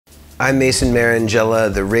I'm Mason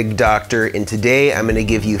Marangella, the Rig Doctor, and today I'm going to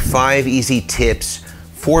give you 5 easy tips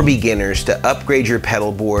for beginners to upgrade your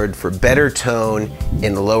pedal board for better tone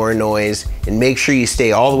and lower noise, and make sure you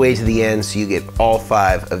stay all the way to the end so you get all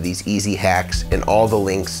 5 of these easy hacks and all the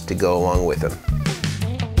links to go along with them.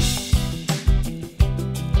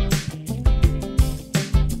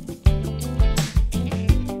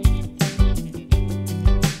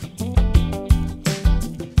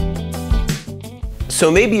 So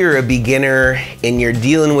maybe you're a beginner and you're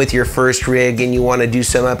dealing with your first rig and you want to do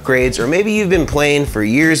some upgrades, or maybe you've been playing for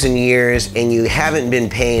years and years and you haven't been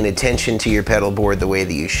paying attention to your pedal board the way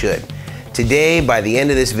that you should. Today, by the end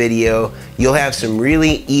of this video, you'll have some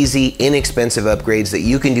really easy, inexpensive upgrades that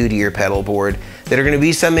you can do to your pedal board that are going to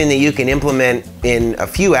be something that you can implement in a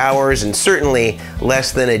few hours and certainly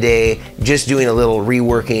less than a day, just doing a little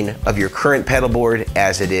reworking of your current pedal board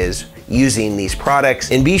as it is, using these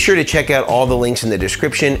products. And be sure to check out all the links in the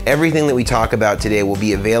description. Everything that we talk about today will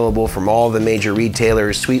be available from all the major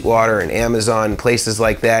retailers, Sweetwater and Amazon, places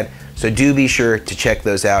like that. So do be sure to check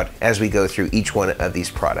those out as we go through each one of these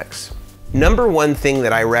products. Number one thing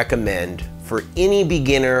that I recommend for any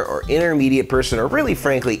beginner or intermediate person, or really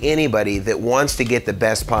frankly anybody that wants to get the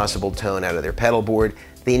best possible tone out of their pedal board,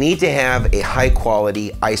 they need to have a high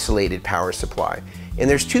quality isolated power supply. And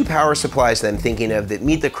there's 2 power supplies that I'm thinking of that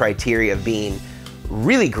meet the criteria of being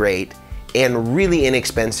really great and really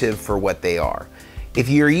inexpensive for what they are. If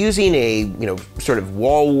you're using a sort of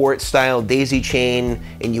wall wart style daisy chain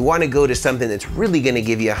and you want to go to something that's really going to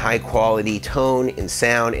give you a high quality tone and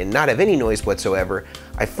sound and not have any noise whatsoever,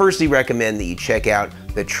 I firstly recommend that you check out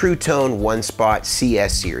the True Tone One Spot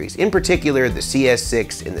CS series, in particular the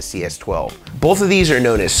CS6 and the CS12. Both of these are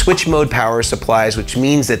known as switch mode power supplies, which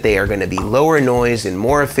means that they are going to be lower noise and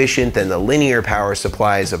more efficient than the linear power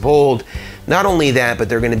supplies of old. Not only that, but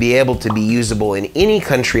they're going to be able to be usable in any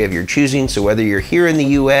country of your choosing. So whether you're here in the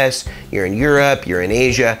US, you're in Europe, you're in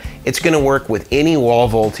Asia, it's going to work with any wall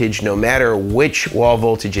voltage, no matter which wall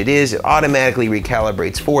voltage it is. It automatically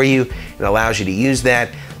recalibrates for you and allows you to use that.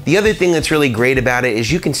 The other thing that's really great about it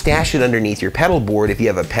is you can stash it underneath your pedal board if you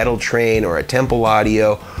have a pedal train or a Temple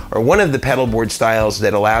Audio or one of the pedal board styles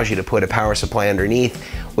that allows you to put a power supply underneath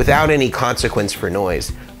without any consequence for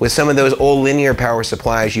noise. With some of those old linear power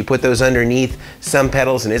supplies, you put those underneath some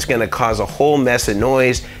pedals and it's going to cause a whole mess of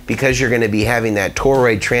noise because you're going to be having that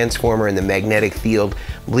toroid transformer in the magnetic field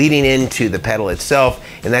bleeding into the pedal itself,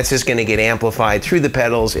 and that's just going to get amplified through the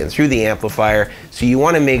pedals and through the amplifier. So you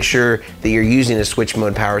want to make sure that you're using a switch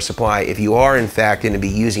mode power supply if you are in fact going to be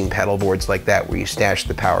using pedal boards like that where you stash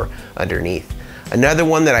the power underneath. Another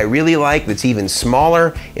one that I really like that's even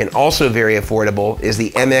smaller and also very affordable is the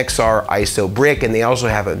MXR ISO brick, and they also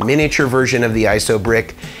have a miniature version of the ISO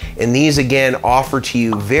brick. And these again offer to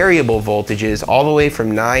you variable voltages all the way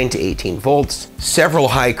from 9 to 18 volts, several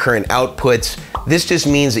high current outputs. This just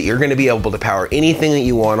means that you're going to be able to power anything that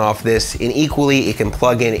you want off this, and equally it can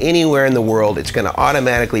plug in anywhere in the world. It's going to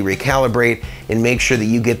automatically recalibrate and make sure that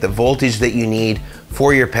you get the voltage that you need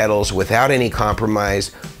for your pedals without any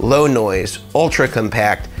compromise, low noise, ultra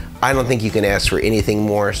compact. I don't think you can ask for anything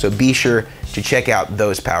more, so be sure to check out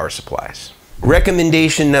those power supplies.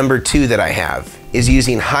 Recommendation number 2 that I have is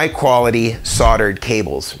using high quality soldered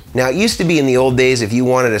cables. Now, it used to be in the old days, if you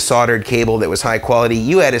wanted a soldered cable that was high quality,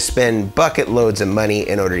 you had to spend bucket loads of money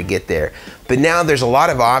in order to get there. But now there's a lot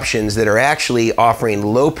of options that are actually offering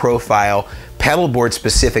low profile pedal board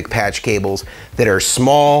specific patch cables that are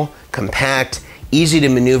small, compact, easy to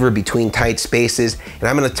maneuver between tight spaces, and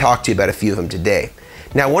I'm going to talk to you about a few of them today.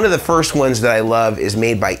 Now, one of the first ones that I love is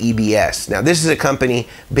made by EBS. Now, this is a company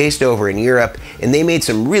based over in Europe, and they made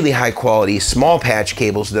some really high quality small patch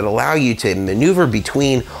cables that allow you to maneuver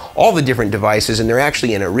between all the different devices, and they're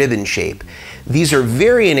actually in a ribbon shape. These are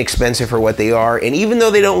very inexpensive for what they are, and even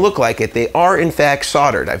though they don't look like it, they are in fact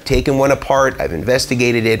soldered. I've taken one apart, I've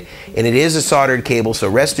investigated it, and it is a soldered cable, so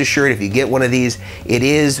rest assured if you get one of these, it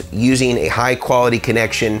is using a high quality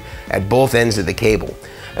connection at both ends of the cable.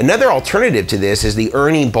 Another alternative to this is the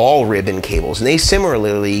Ernie Ball ribbon cables, and they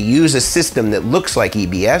similarly use a system that looks like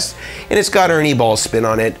EBS, and it's got Ernie Ball spin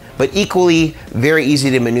on it, but equally very easy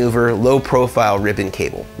to maneuver, low profile ribbon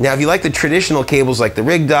cable. Now, if you like the traditional cables like the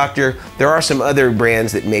Rig Doctor, there are some other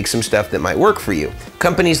brands that make some stuff that might work for you.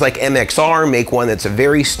 Companies like MXR make one that's a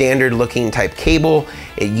very standard looking type cable.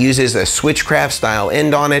 It uses a switchcraft style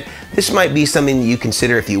end on it. This might be something that you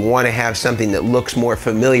consider if you want to have something that looks more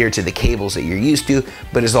familiar to the cables that you're used to,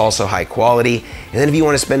 but is also high quality. And then if you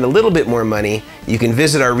want to spend a little bit more money, you can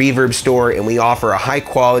visit our Reverb store, and we offer a high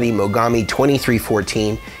quality Mogami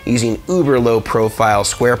 2314 using uber low profile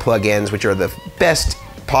square plug ends, which are the best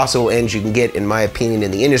possible ends you can get, in my opinion,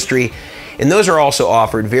 in the industry. And those are also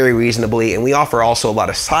offered very reasonably, and we offer also a lot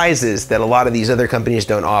of sizes that a lot of these other companies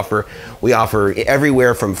don't offer. We offer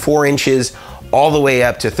everywhere from 4 inches all the way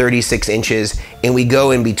up to 36 inches, and we go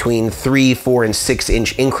in between 3, 4, and 6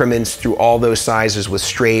 inch increments through all those sizes with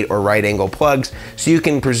straight or right angle plugs, so you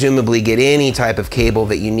can presumably get any type of cable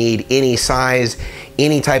that you need, any size,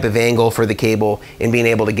 any type of angle for the cable, and being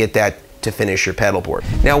able to get that to finish your pedal board.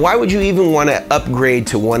 Now, why would you even want to upgrade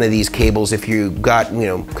to one of these cables if you got,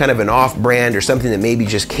 kind of an off-brand or something that maybe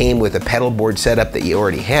just came with a pedal board setup that you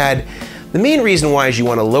already had? The main reason why is you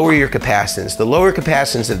want to lower your capacitance. The lower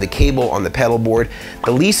capacitance of the cable on the pedal board,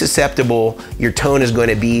 the least susceptible your tone is going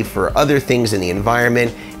to be for other things in the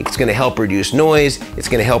environment. It's going to help reduce noise. It's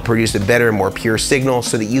going to help produce a better, more pure signal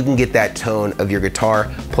so that you can get that tone of your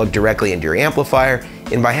guitar plugged directly into your amplifier.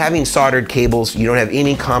 And by having soldered cables, you don't have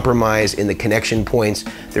any compromise in the connection points.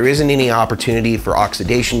 There isn't any opportunity for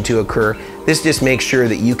oxidation to occur. This just makes sure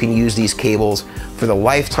that you can use these cables for the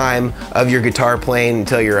lifetime of your guitar playing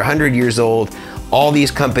until you're 100 years old. All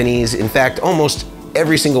these companies, in fact, almost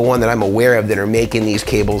every single one that I'm aware of that are making these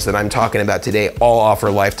cables that I'm talking about today, all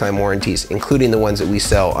offer lifetime warranties, including the ones that we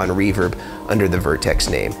sell on Reverb under the Vertex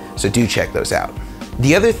name. So do check those out.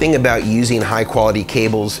 The other thing about using high quality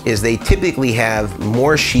cables is they typically have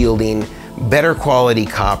more shielding, better quality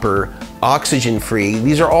copper, oxygen free.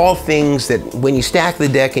 These are all things that when you stack the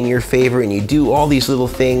deck in your favor and you do all these little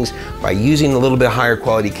things by using a little bit higher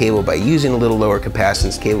quality cable, by using a little lower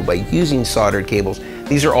capacitance cable, by using soldered cables,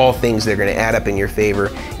 these are all things that are going to add up in your favor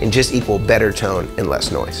and just equal better tone and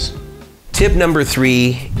less noise. Tip number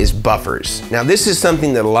 3 is buffers. Now, this is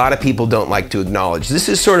something that a lot of people don't like to acknowledge. This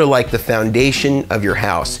is sort of like the foundation of your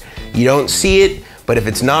house. You don't see it, but if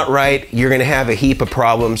it's not right, you're gonna have a heap of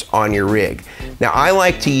problems on your rig. Now, I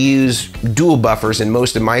like to use dual buffers in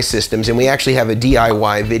most of my systems, and we actually have a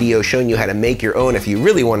DIY video showing you how to make your own if you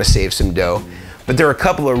really want to save some dough. But there are a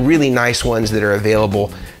couple of really nice ones that are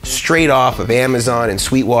available straight off of Amazon and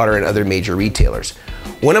Sweetwater and other major retailers.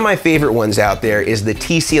 One of my favorite ones out there is the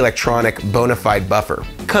TC Electronic Bonafide buffer.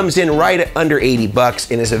 Comes in right under 80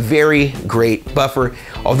 bucks and is a very great buffer.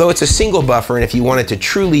 Although it's a single buffer, and if you wanted to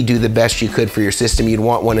truly do the best you could for your system, you'd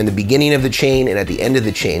want one in the beginning of the chain and at the end of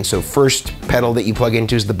the chain. So first pedal that you plug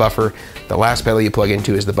into is the buffer, the last pedal you plug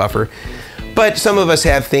into is the buffer. But some of us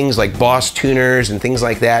have things like Boss tuners and things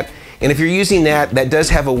like that. And if you're using that, that does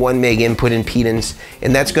have a 1 meg input impedance,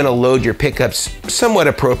 and that's gonna load your pickups somewhat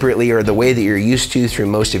appropriately or the way that you're used to through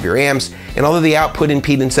most of your amps. And although the output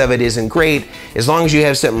impedance of it isn't great, as long as you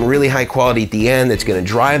have something really high quality at the end that's gonna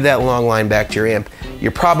drive that long line back to your amp,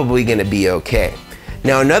 you're probably gonna be okay.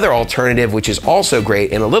 Now, another alternative, which is also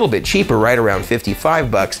great and a little bit cheaper, right around 55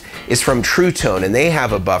 bucks, is from True Tone, and they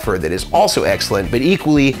have a buffer that is also excellent, but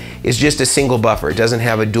equally is just a single buffer. It doesn't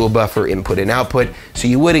have a dual buffer input and output, so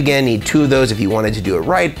you would again need 2 of those if you wanted to do it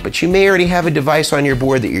right, but you may already have a device on your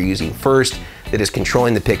board that you're using first that is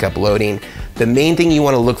controlling the pickup loading. The main thing you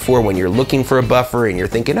want to look for when you're looking for a buffer and you're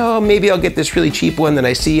thinking, oh, maybe I'll get this really cheap one that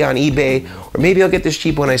I see on eBay, or maybe I'll get this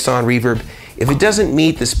cheap one I saw on Reverb. If it doesn't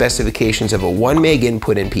meet the specifications of a 1 meg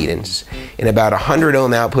input impedance and about 100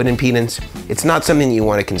 ohm output impedance, it's not something you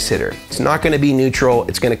want to consider. It's not going to be neutral,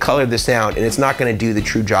 it's going to color the sound, and it's not going to do the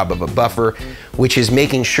true job of a buffer, which is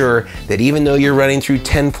making sure that even though you're running through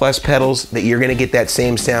 10 plus pedals, that you're going to get that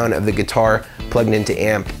same sound of the guitar plugged into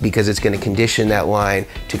amp, because it's going to condition that line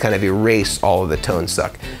to kind of erase all of the tone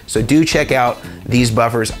suck. So do check out these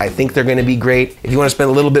buffers. I think they're going to be great. If you want to spend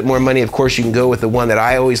a little bit more money, of course, you can go with the one that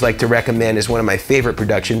I always like to recommend, is one of my favorite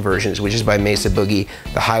production versions, which is by Mesa Boogie,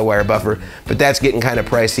 the high wire buffer, but that's getting kind of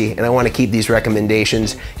pricey, and I want to keep these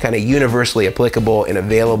recommendations kind of universally applicable and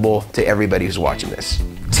available to everybody who's watching this.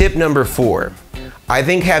 Tip number 4. I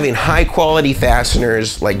think having high quality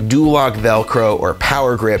fasteners like Dual-Lock Velcro or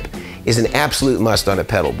Power Grip is an absolute must on a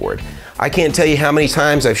pedal board. I can't tell you how many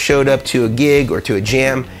times I've showed up to a gig or to a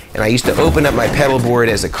jam, and I used to open up my pedal board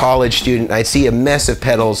as a college student. I'd see a mess of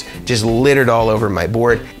pedals just littered all over my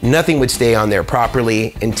board. Nothing would stay on there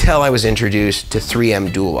properly until I was introduced to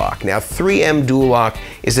 3M Dual-Lock. Now, 3M Dual-Lock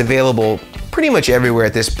is available pretty much everywhere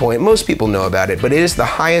at this point. Most people know about it, but it is the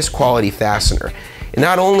highest quality fastener. And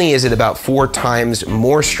not only is it about 4 times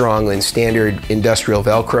more strong than standard industrial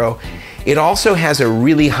Velcro, it also has a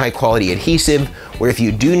really high quality adhesive where if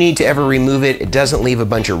you do need to ever remove it, it doesn't leave a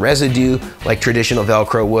bunch of residue like traditional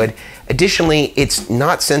Velcro would. Additionally, it's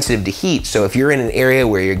not sensitive to heat, so if you're in an area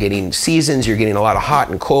where you're getting seasons, you're getting a lot of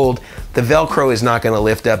hot and cold, the Velcro is not going to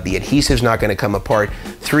lift up, the adhesive's not going to come apart.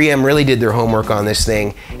 3M really did their homework on this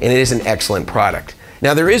thing, and it is an excellent product.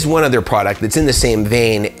 Now, there is one other product that's in the same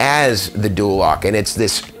vein as the Dual-Lock, and it's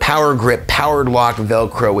this power grip, powered lock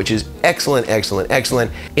Velcro, which is excellent, excellent,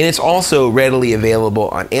 excellent. And it's also readily available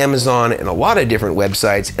on Amazon and a lot of different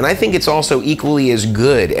websites. And I think it's also equally as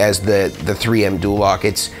good as the 3M Dual Lock.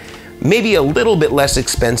 It's maybe a little bit less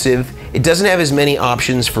expensive. It doesn't have as many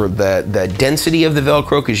options for the density of the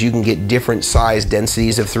Velcro, because you can get different size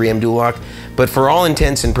densities of 3M Dual Lock. But for all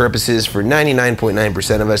intents and purposes, for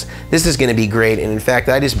 99.9% of us, this is gonna be great. And in fact,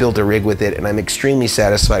 I just built a rig with it and I'm extremely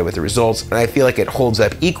satisfied with the results. And I feel like it holds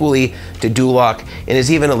up equally to Dual Lock and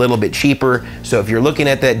is even a little bit cheaper. So if you're looking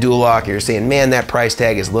at that Dual Lock, you're saying, man, that price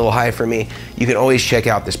tag is a little high for me, you can always check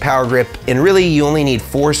out this power grip. And really, you only need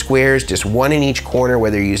 4 squares, just 1 in each corner,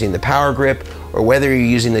 whether you're using the power grip or whether you're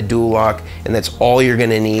using the Dual Lock, and that's all you're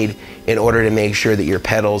gonna need in order to make sure that your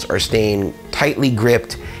pedals are staying tightly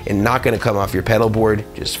gripped and not gonna come off your pedal board.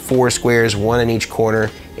 Just 4 squares, 1 in each corner,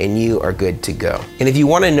 and you are good to go. And if you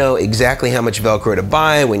wanna know exactly how much Velcro to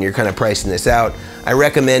buy when you're kind of pricing this out, I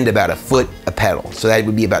recommend about 1 foot a pedal. So that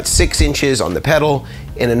would be about 6 inches on the pedal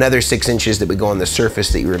and another 6 inches that would go on the surface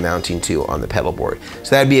that you were mounting to on the pedal board.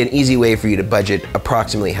 So that'd be an easy way for you to budget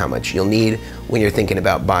approximately how much you'll need when you're thinking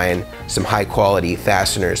about buying some high quality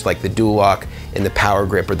fasteners like the Dual Lock and the power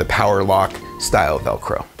grip or the power lock style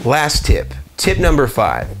Velcro. Last tip. Tip number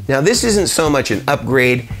 5. Now this isn't so much an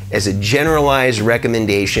upgrade as a generalized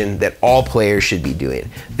recommendation that all players should be doing.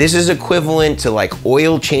 This is equivalent to like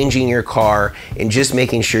oil changing your car and just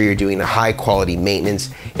making sure you're doing a high quality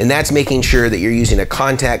maintenance, and that's making sure that you're using a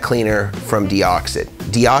contact cleaner from Deoxit.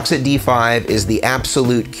 Deoxit D5 is the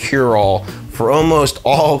absolute cure-all for almost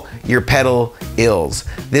all your pedal ills.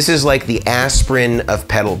 This is like the aspirin of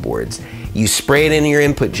pedal boards. You spray it in your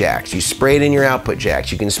input jacks, you spray it in your output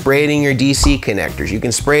jacks, you can spray it in your DC connectors, you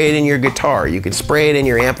can spray it in your guitar, you can spray it in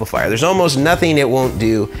your amplifier. There's almost nothing it won't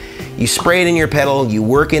do. You spray it in your pedal, you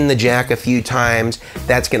work in the jack a few times,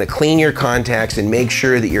 that's gonna clean your contacts and make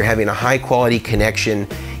sure that you're having a high quality connection.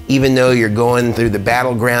 Even though you're going through the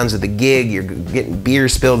battlegrounds of the gig, you're getting beer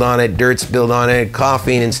spilled on it, dirt spilled on it,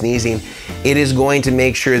 coughing and sneezing, it is going to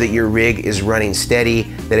make sure that your rig is running steady,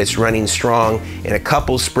 that it's running strong. And a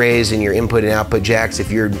couple sprays in your input and output jacks,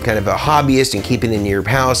 if you're kind of a hobbyist and keeping it in your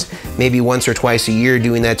house, maybe once or twice a year,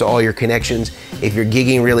 doing that to all your connections. If you're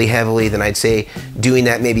gigging really heavily, then I'd say doing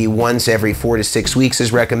that maybe once every 4 to 6 weeks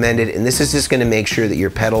is recommended. And this is just gonna make sure that your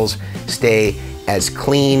pedals stay as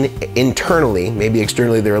clean internally, maybe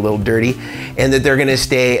externally they're a little dirty, and that they're gonna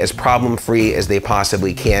stay as problem-free as they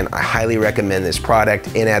possibly can. I highly recommend this product,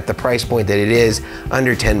 and at the price point that it is,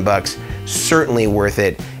 under 10 bucks, certainly worth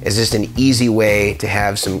it as just an easy way to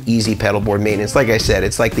have some easy pedal board maintenance. Like I said,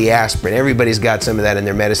 it's like the aspirin. Everybody's got some of that in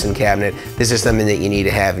their medicine cabinet. This is something that you need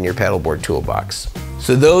to have in your pedal board toolbox.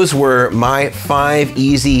 So those were my 5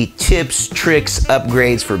 easy tips, tricks,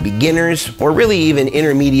 upgrades for beginners, or really even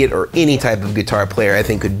intermediate or any type of guitar player I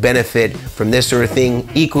think could benefit from this sort of thing.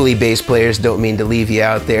 Equally, bass players, don't mean to leave you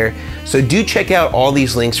out there. So do check out all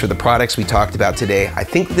these links for the products we talked about today. I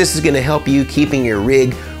think this is gonna help you keeping your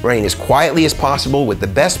rig running as quietly as possible with the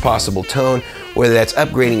best possible tone, whether that's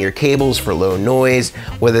upgrading your cables for low noise,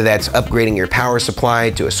 whether that's upgrading your power supply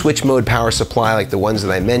to a switch mode power supply like the ones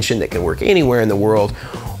that I mentioned that can work anywhere in the world,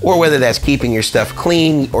 or whether that's keeping your stuff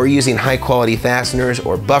clean or using high quality fasteners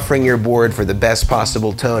or buffering your board for the best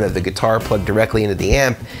possible tone of the guitar plugged directly into the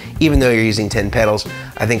amp, even though you're using 10 pedals.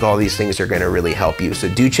 I think all these things are gonna really help you. So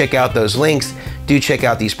do check out those links, do check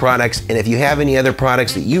out these products, and if you have any other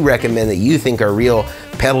products that you recommend that you think are real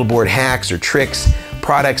pedal board hacks or tricks,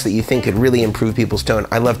 products that you think could really improve people's tone,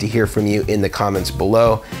 I'd love to hear from you in the comments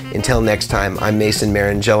below. Until next time, I'm Mason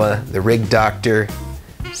Marangella, the Rig Doctor.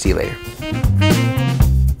 See you later.